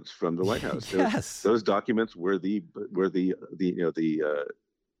documents from the White House. Yes, those documents were the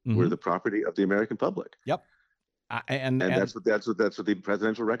property of the American public. Yep, and that's what the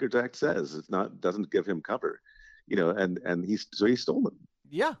Presidential Records Act says. Doesn't give him cover, and he stole them.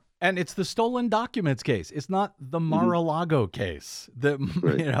 Yeah. And it's the stolen documents case. It's not the Mar-a-Lago case, the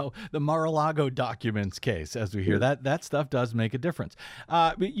Mar-a-Lago documents case, as we hear. That stuff does make a difference.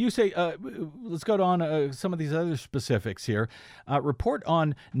 You say, let's go on some of these other specifics here. Report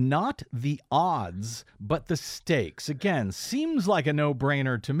on not the odds, but the stakes. Again, seems like a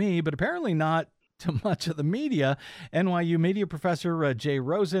no-brainer to me, but apparently not to much of the media. NYU media professor Jay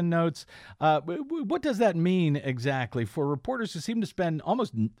Rosen notes, what does that mean exactly for reporters who seem to spend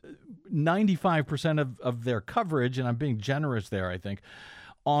almost 95% of their coverage, and I'm being generous there, I think,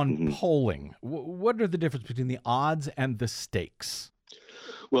 on polling? What are the difference between the odds and the stakes?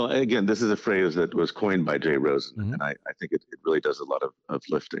 Well, again, this is a phrase that was coined by Jay Rosen, and I think it really does a lot of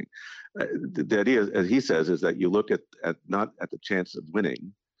lifting. The idea, as he says, is that you look at not at the chance of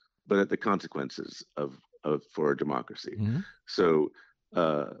winning, but at the consequences of for democracy. Mm-hmm. So,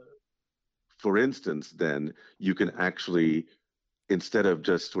 for instance, then you can actually, instead of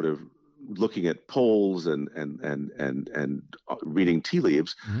just sort of looking at polls and reading tea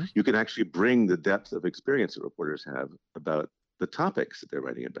leaves, Mm-hmm. you can actually bring the depth of experience that reporters have about the topics that they're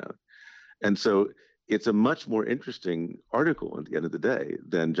writing about. And so it's a much more interesting article at the end of the day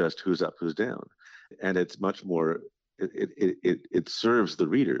than just who's up, who's down. And it's much more, it serves the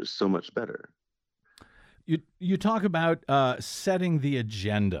readers so much better. You talk about setting the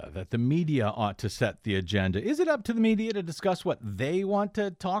agenda, that the media ought to set the agenda. Is it up to the media to discuss what they want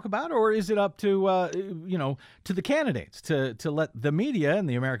to talk about, or is it up to to the candidates to let the media and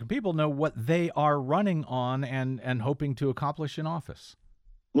the American people know what they are running on and hoping to accomplish in office?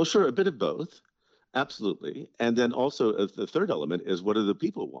 Well, sure, a bit of both. Absolutely. And then also the third element is, what do the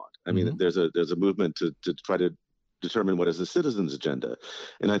people want? I mean, there's a movement to try to determine what is the citizens' agenda.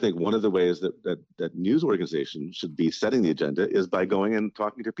 And I think one of the ways that news organizations should be setting the agenda is by going and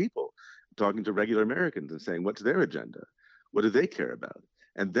talking to people, talking to regular Americans and saying, what's their agenda? What do they care about?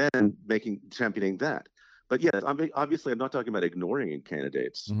 And then championing that. But yes, obviously I'm not talking about ignoring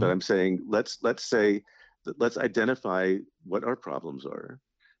candidates, but I'm saying let's identify what our problems are,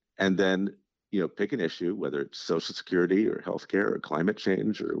 and then pick an issue, whether it's Social Security or healthcare or climate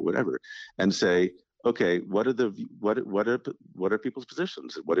change or whatever, and say, okay, what are people's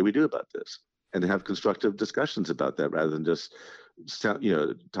positions? What do we do about this? And have constructive discussions about that, rather than just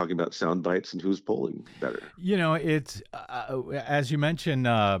talking about sound bites and who's polling better. It's as you mentioned,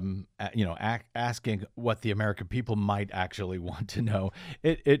 asking what the American people might actually want to know.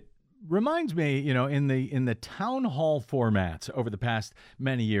 It reminds me, in the town hall formats over the past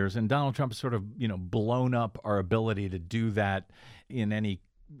many years, and Donald Trump has sort of, blown up our ability to do that in any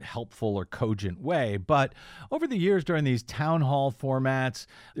helpful or cogent way. But over the years, during these town hall formats,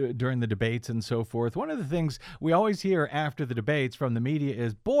 during the debates and so forth, one of the things we always hear after the debates from the media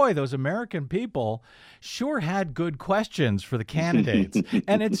is, boy, those American people sure had good questions for the candidates.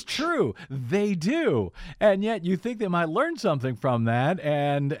 And it's true, they do. And yet you think they might learn something from that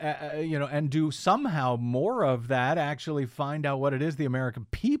and do somehow more of that, actually find out what it is the American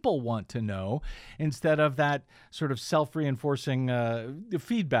people want to know, instead of that sort of self-reinforcing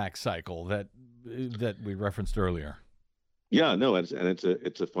feedback cycle that we referenced earlier. Yeah, no, and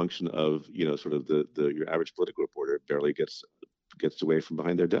it's a function of sort of your average political reporter barely gets away from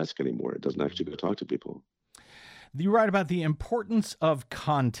behind their desk anymore. It doesn't actually go talk to people. You write about the importance of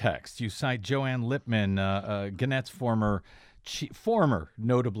context. You cite Joanne Lippman, Gannett's former chief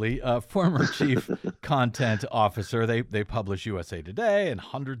content officer. They publish USA Today and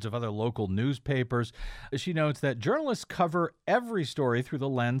hundreds of other local newspapers. She notes that journalists cover every story through the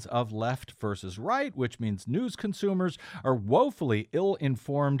lens of left versus right, which means news consumers are woefully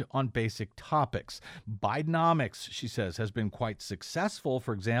ill-informed on basic topics. Bidenomics, she says, has been quite successful,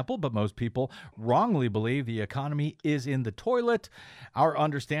 for example, but most people wrongly believe the economy is in the toilet. Our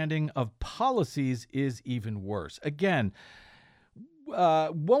understanding of policies is even worse. Again,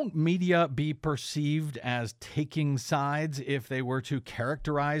 won't media be perceived as taking sides if they were to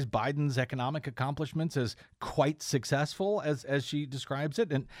characterize Biden's economic accomplishments as quite successful, as she describes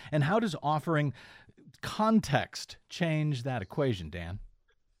it? And how does offering context change that equation, Dan?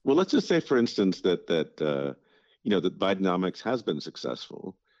 Well, let's just say, for instance, that Bidenomics has been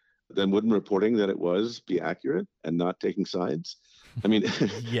successful. Then wouldn't reporting that it was be accurate and not taking sides? I mean,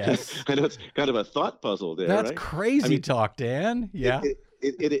 yes. I know it's kind of a thought puzzle there. That's right? crazy talk, Dan. Yeah.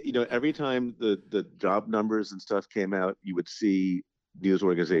 Every time the job numbers and stuff came out, you would see news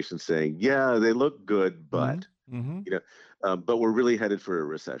organizations saying, "Yeah, they look good, but but we're really headed for a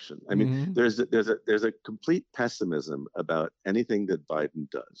recession." I mean, there's a complete pessimism about anything that Biden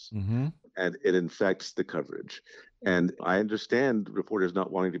does, and it infects the coverage. And I understand reporters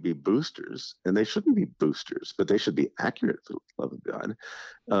not wanting to be boosters, and they shouldn't be boosters, but they should be accurate, for the love of God.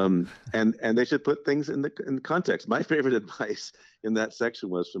 And they should put things in context. My favorite advice in that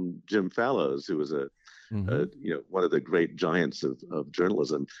section was from Jim Fallows, who was one of the great giants of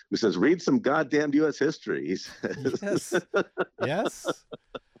journalism, who says, "Read some goddamn U.S. history." He says. Yes.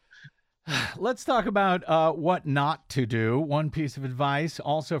 Let's talk about what not to do. One piece of advice,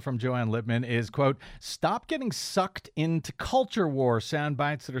 also from Joanne Lippman, is, quote, "Stop getting sucked into culture war sound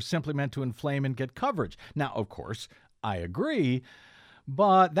bites that are simply meant to inflame and get coverage." Now, of course, I agree,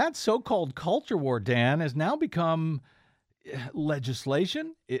 but that so-called culture war, Dan, has now become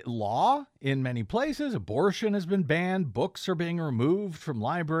legislation, law in many places. Abortion has been banned. Books are being removed from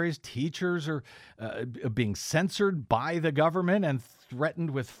libraries. Teachers are being censored by the government and threatened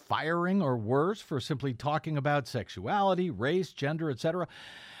with firing or worse for simply talking about sexuality, race, gender, etc.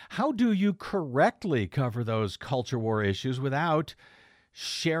 How do you correctly cover those culture war issues without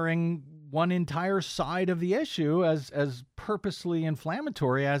sharing one entire side of the issue as purposely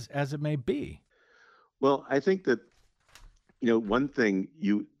inflammatory as it may be? Well, I think that, one thing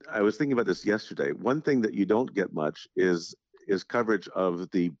I was thinking about this yesterday. One thing that you don't get much is coverage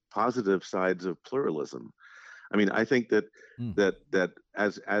of the positive sides of pluralism. I mean, I think that that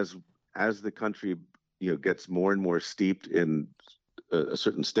as the country gets more and more steeped in a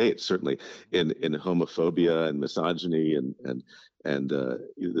certain state, certainly in homophobia and misogyny and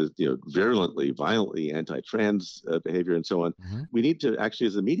virulently, violently anti-trans behavior and so on, we need to actually,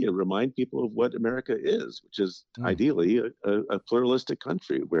 as the media, remind people of what America is, which is ideally a pluralistic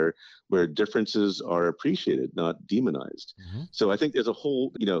country where differences are appreciated, not demonized. So I think there's a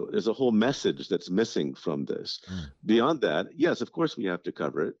whole message that's missing from this. Beyond that, yes, of course we have to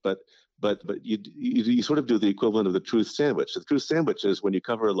cover it, but you sort of do the equivalent of the truth sandwich. The truth sandwich is when you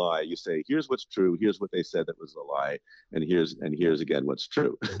cover a lie, you say, here's what's true, here's what they said that was a lie, and here's again what's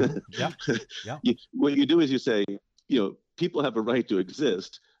true. What you do is you say, people have a right to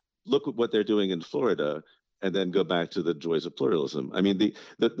exist. Look at what they're doing in Florida, and then go back to the joys of pluralism. I mean,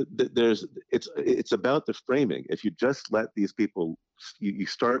 it's about the framing. If you just let these people, you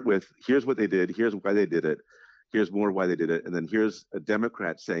start with, here's what they did, here's why they did it, here's more why they did it, and then here's a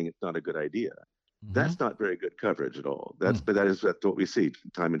Democrat saying it's not a good idea. That's not very good coverage at all. But that's what we see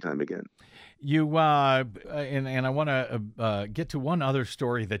time and time again. You and I want to get to one other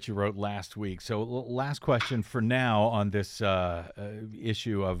story that you wrote last week. So last question for now on this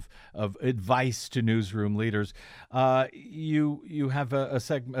issue of advice to newsroom leaders. You have a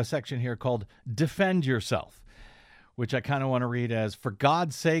section here called "Defend Yourself," which I kind of want to read as, for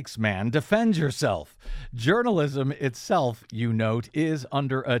God's sakes, man, defend yourself. Journalism itself, you note, is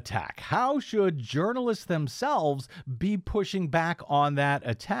under attack. How should journalists themselves be pushing back on that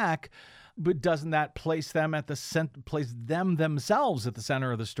attack? But doesn't that place them themselves at the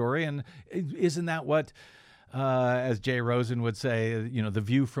center of the story? And isn't that what, as Jay Rosen would say, the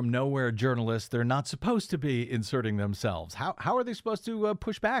view from nowhere journalists, they're not supposed to be inserting themselves? How are they supposed to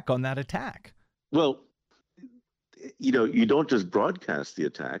push back on that attack? Well, you don't just broadcast the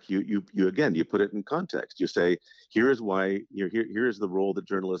attack. You put it in context. You say, here's why. Here's the role that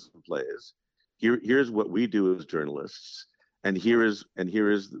journalism plays. Here's what we do as journalists, and here is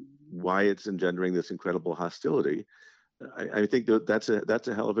why it's engendering this incredible hostility. I think that's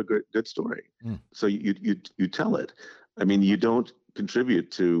a hell of a good story. So you tell it. I mean, you don't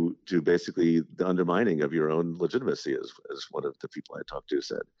contribute to basically the undermining of your own legitimacy, as one of the people I talked to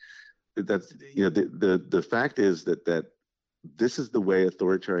said. That's the fact is that this is the way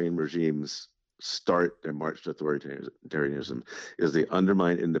authoritarian regimes start their march to authoritarianism, is they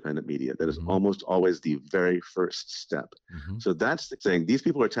undermine independent media. That is almost always the very first step. So that's saying these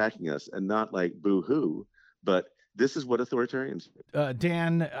people are attacking us, and not like boo-hoo, but this is what authoritarians do.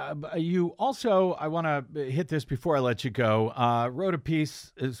 Dan, you also, I want to hit this before I let you go, wrote a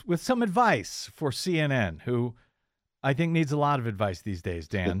piece with some advice for CNN, who I think needs a lot of advice these days,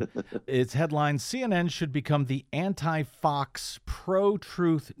 Dan. Its headline, CNN should become the anti-Fox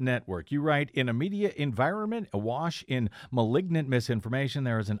pro-truth network. You write, in a media environment awash in malignant misinformation,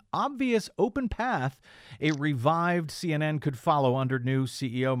 there is an obvious open path a revived CNN could follow under new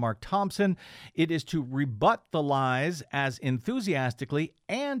CEO Mark Thompson. It is to rebut the lies as enthusiastically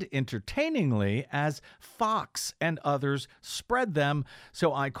and entertainingly as Fox and others spread them.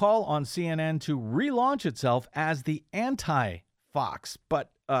 So I call on CNN to relaunch itself as the anti-Fox. But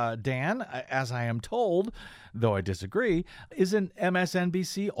Dan, as I am told, though I disagree, isn't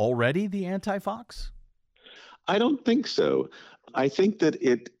MSNBC already the anti-Fox? I don't think so. I think that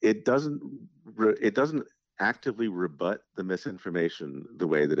it doesn't actively rebut the misinformation the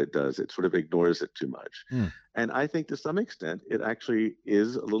way that it does. It sort of ignores it too much. And I think to some extent it actually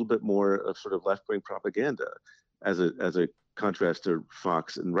is a little bit more of sort of left-wing propaganda as a contrast to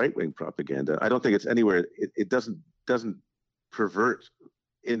Fox and right-wing propaganda. I don't think it's anywhere. It doesn't pervert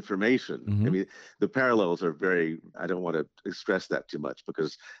information. I mean, the parallels are very, I don't want to stress that too much,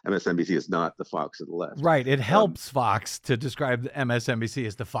 because MSNBC is not the Fox of the left. Right. It helps Fox to describe MSNBC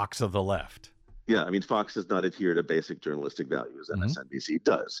as the Fox of the left. Yeah, I mean, Fox does not adhere to basic journalistic values. MSNBC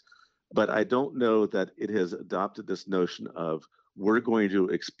does. But I don't know that it has adopted this notion of, we're going to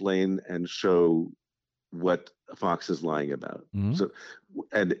explain and show what Fox is lying about. So,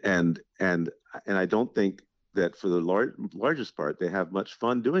 and I don't think that for the largest part, they have much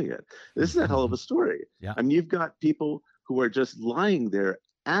fun doing it. This is a hell of a story. Yeah. I mean, you've got people who are just lying their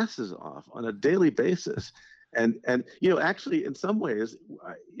asses off on a daily basis. And actually, in some ways,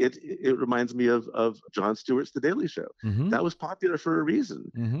 it reminds me of Jon Stewart's The Daily Show. That was popular for a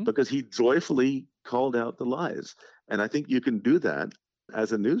reason, because he joyfully called out the lies. And I think you can do that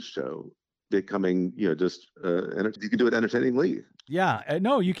as a news show, becoming, you can do it entertainingly. Yeah,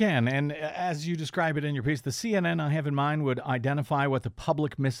 no, you can. And as you describe it in your piece, the CNN I have in mind would identify what the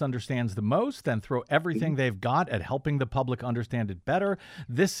public misunderstands the most and throw everything they've got at helping the public understand it better.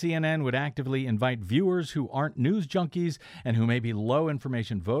 This CNN would actively invite viewers who aren't news junkies and who may be low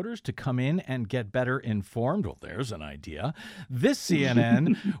information voters to come in and get better informed. Well, there's an idea. This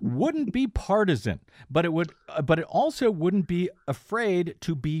CNN wouldn't be partisan, but it also wouldn't be afraid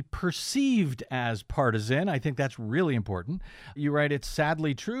to be perceived as partisan. I think that's really important. You write, it's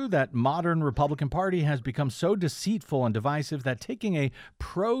sadly true that modern Republican Party has become so deceitful and divisive that taking a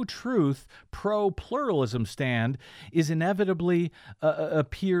pro-truth, pro-pluralism stand is inevitably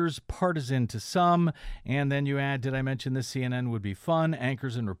appears partisan to some. And then you add, did I mention this CNN would be fun?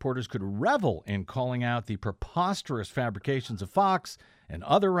 Anchors and reporters could revel in calling out the preposterous fabrications of Fox and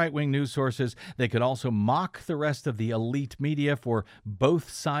other right-wing news sources. They could also mock the rest of the elite media for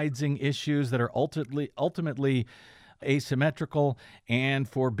both-sidesing issues that are ultimately asymmetrical and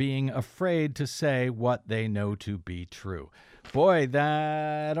for being afraid to say what they know to be true. Boy,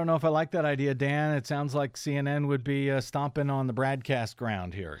 I don't know if I like that idea, Dan. It sounds like CNN would be stomping on the BradCast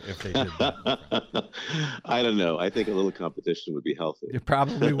ground here if they did that. I don't know. I think a little competition would be healthy. It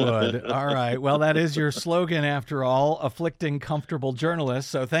probably would. All right. Well, that is your slogan, after all, afflicting comfortable journalists.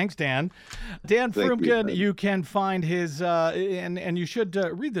 So thanks, Dan. Dan Froomkin, you can find his, and you should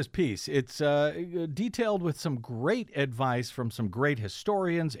read this piece. It's detailed with some great advice from some great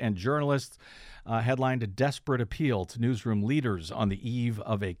historians and journalists. Headlined, A Desperate Appeal to Newsroom Leaders on the Eve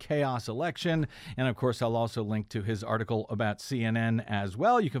of a Chaos Election. And, of course, I'll also link to his article about CNN as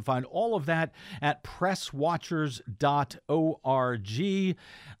well. You can find all of that at presswatchers.org.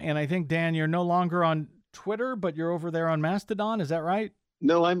 And I think, Dan, you're no longer on Twitter, but you're over there on Mastodon. Is that right?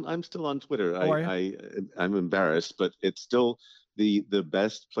 No, I'm still on Twitter. I'm embarrassed, but it's still the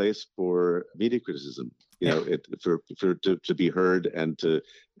best place for media criticism. To be heard and to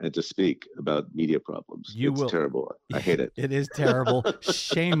speak about media problems. It's terrible. I hate it. It is terrible.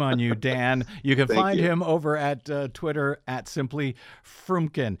 Shame on you, Dan. You can find him over at Twitter at Simply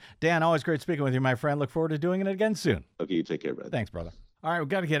Froomkin. Dan, always great speaking with you, my friend. Look forward to doing it again soon. Okay, you take care, brother. Thanks, brother. All right, we've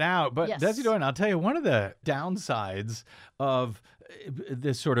got to get out. But Yes. Desi Doyen, I'll tell you, one of the downsides of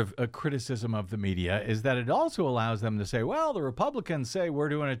this sort of a criticism of the media is that it also allows them to say, well, the Republicans say we're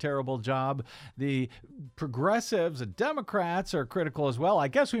doing a terrible job. The progressives and Democrats are critical as well. I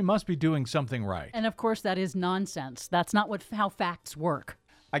guess we must be doing something right. And of course, that is nonsense. That's not how facts work.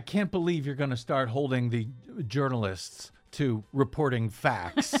 I can't believe you're going to start holding the journalists to reporting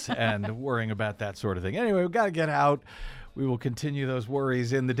facts and worrying about that sort of thing. Anyway, we've got to get out. We will continue those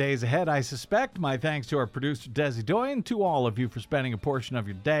worries in the days ahead, I suspect. My thanks to our producer, Desi Doyen, to all of you for spending a portion of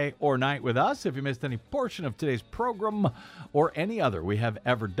your day or night with us. If you missed any portion of today's program or any other we have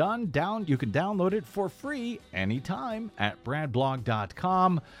ever done, you can download it for free anytime at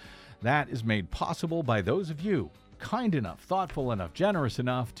bradblog.com. That is made possible by those of you kind enough, thoughtful enough, generous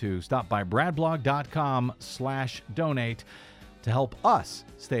enough to stop by bradblog.com/donate to help us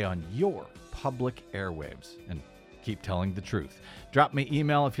stay on your public airwaves and keep telling the truth. Drop me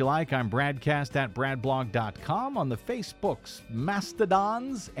email if you like. I'm bradcast@bradblog.com. On the Facebooks,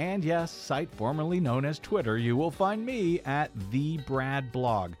 Mastodons, and yes, site formerly known as Twitter, you will find me at The Brad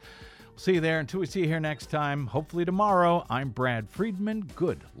Blog. See you there. Until we see you here next time, hopefully tomorrow, I'm Brad Friedman.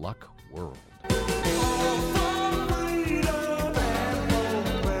 Good luck, world.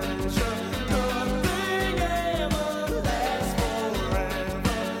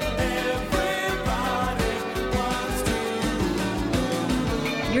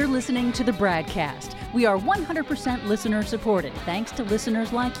 You're listening to the BradCast. We are 100% listener supported, thanks to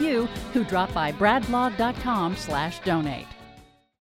listeners like you who drop by bradblog.com/donate.